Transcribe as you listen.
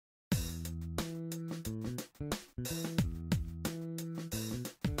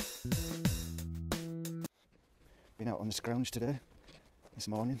on the scrounge today, this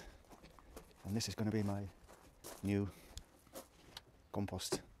morning, and this is going to be my new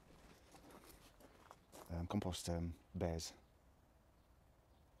compost base.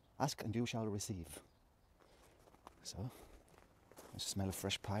 Ask and you shall receive. So, there's a smell of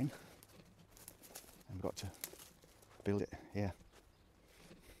fresh pine, and we've got to build it here.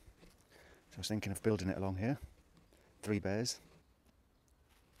 So I was thinking of building it along here, 3 bays.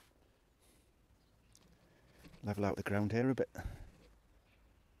 Level out the ground here a bit,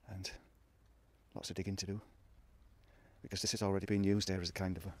 and lots of digging to do, because this has already been used here as a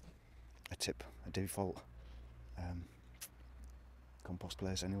kind of a default compost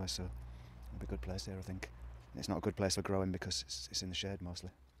place anyway, so it'll be a good place here, I think. It's not a good place for growing because it's in the shade mostly.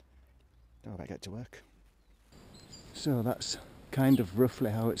 Don't know if I get to work. So that's kind of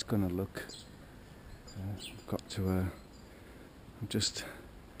roughly how it's going to look. I've got to, I'm just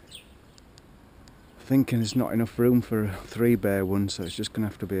thinking there's not enough room for a 3-bay one, so it's just going to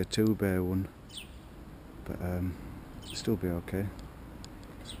have to be a 2-bay one, but still be okay.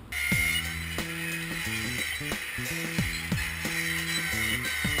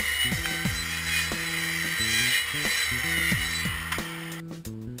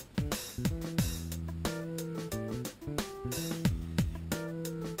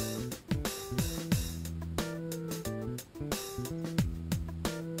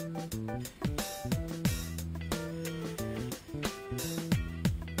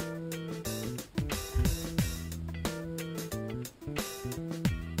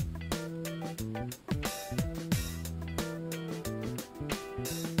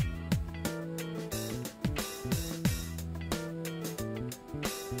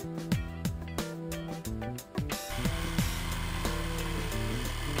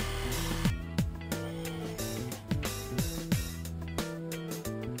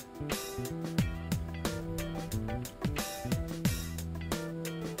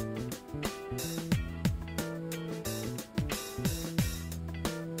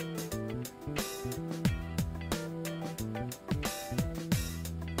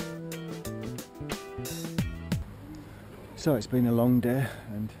 So it's been a long day,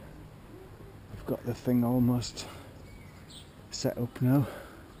 and I've got the thing almost set up now.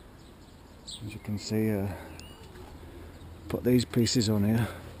 As you can see, put these pieces on here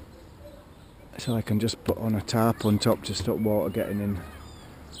so I can just put on a tarp on top to stop water getting in.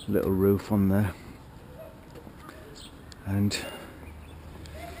 Little roof on there, and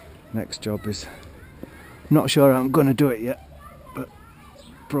next job is, not sure I'm going to do it yet, but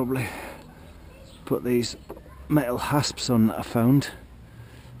probably put these metal hasps on that I found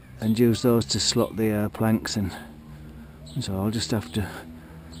and use those to slot the planks in. So I'll just have to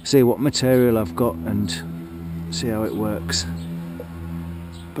see what material I've got and see how it works.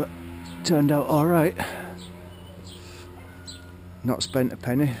 But turned out alright. Not spent a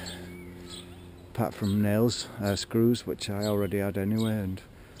penny, apart from nails, screws, which I already had anyway, and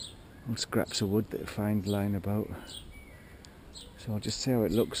old scraps of wood that I find lying about. So I'll just see how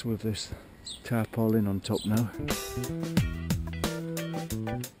it looks with this tarpaulin on top now.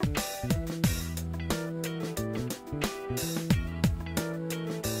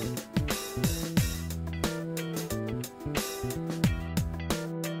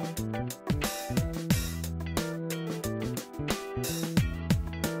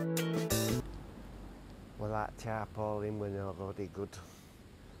 Well, that tarpaulin went already good.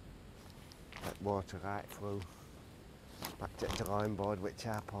 Let water right through. Back to the drawing board with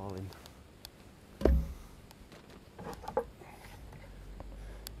tarpaulin.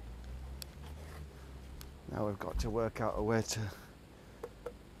 Now we've got to work out a way to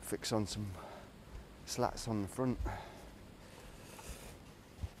fix on some slats on the front.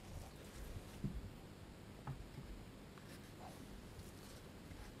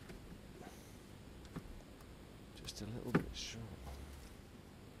 Just a little bit short.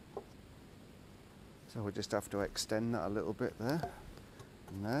 So we just have to extend that a little bit there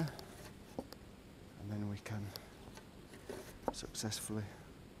and there, and then we can successfully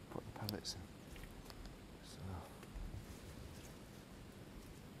put the pallets in.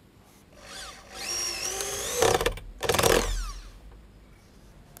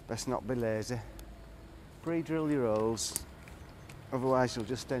 Best not be lazy. Pre-drill your holes, otherwise you'll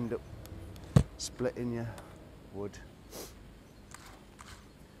just end up splitting your wood.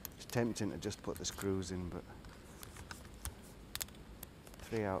 It's tempting to just put the screws in, but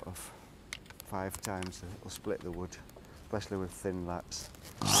 3 out of 5 times it'll split the wood, especially with thin lats.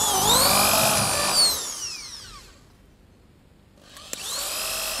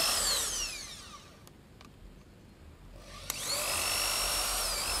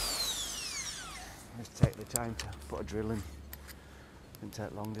 Just take the time to put a drill in. Didn't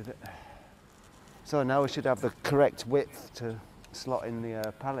take long, did it? So now we should have the correct width to slot in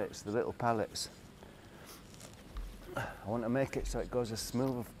the pallets, the little pallets. I want to make it so it goes as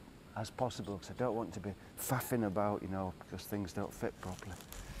smooth as possible, because I don't want to be faffing about, you know, because things don't fit properly.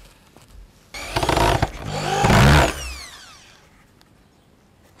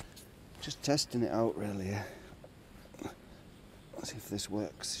 Just testing it out really. Let's see if this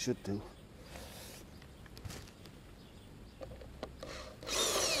works. Should do.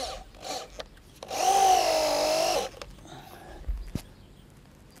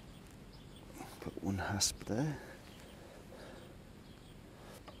 Put one hasp there.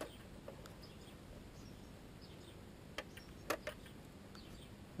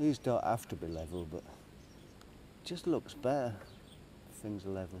 These don't have to be level, but it just looks better if things are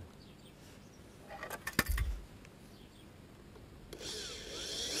level.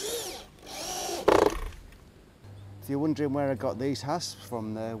 If you're wondering where I got these hasps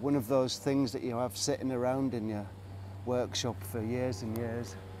from, they're one of those things that you have sitting around in your workshop for years and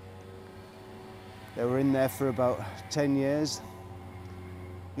years. They were in there for about 10 years,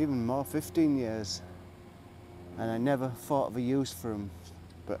 even more, 15 years. And I never thought of a use for them.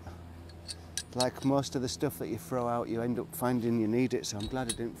 But like most of the stuff that you throw out, you end up finding you need it, so I'm glad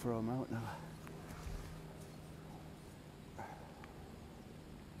I didn't throw them out now.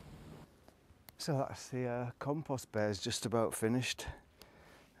 So that's the compost base just about finished,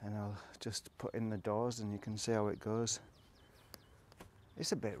 and I'll just put in the doors and you can see how it goes.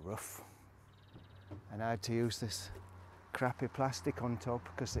 It's a bit rough, and I had to use this crappy plastic on top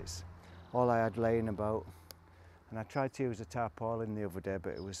because it's all I had laying about. And I tried to use a tarpaulin the other day,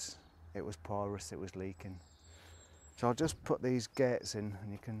 but it was porous, it was leaking. So I'll just put these gates in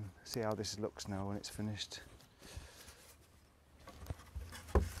and you can see how this looks now when it's finished.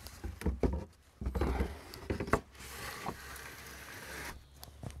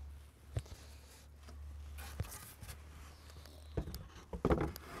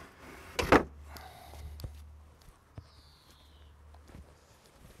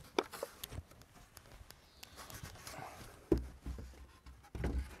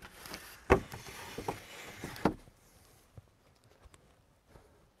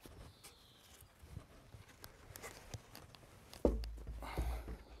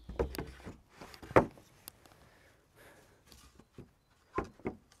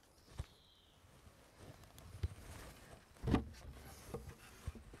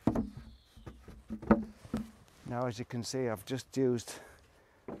 Now, as you can see, I've just used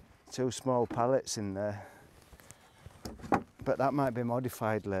 2 small pallets in there, but that might be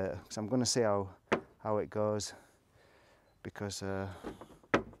modified later, because I'm going to see how it goes, because it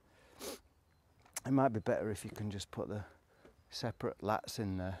might be better if you can just put the separate lats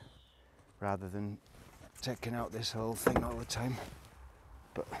in there rather than taking out this whole thing all the time.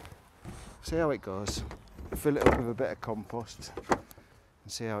 But see how it goes. Fill it up with a bit of compost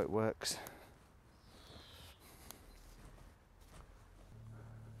and see how it works.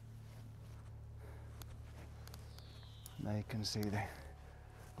 Now you can see the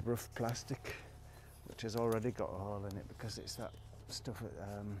rough plastic, which has already got a hole in it because it's that stuff.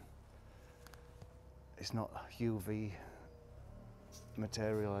 It's not UV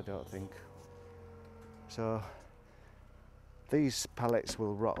material, I don't think. So these pallets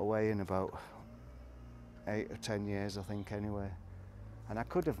will rot away in about 8 or 10 years, I think, anyway. And I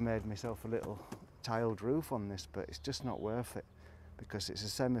could have made myself a little tiled roof on this, but it's just not worth it because it's a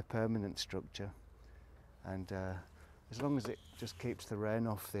semi-permanent structure, and as long as it just keeps the rain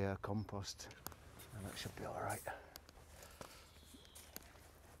off the compost, and that should be all right.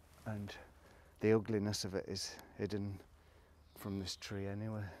 And the ugliness of it is hidden from this tree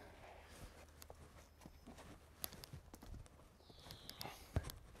anyway.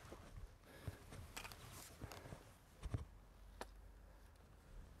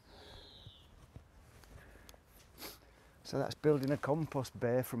 So that's building a compost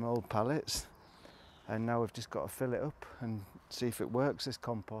bay from old pallets. And now we've just got to fill it up and see if it works, this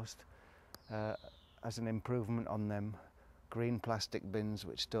compost, as an improvement on them green plastic bins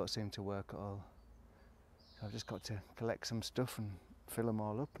which don't seem to work at all. So I've just got to collect some stuff and fill them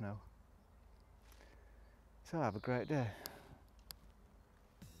all up now. So have a great day.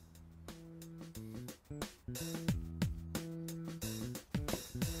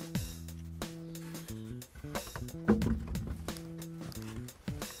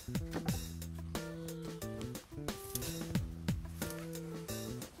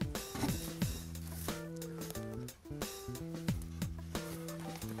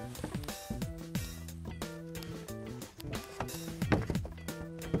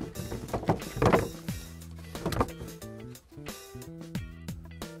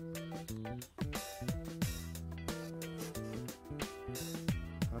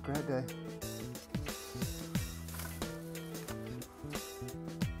 a great day.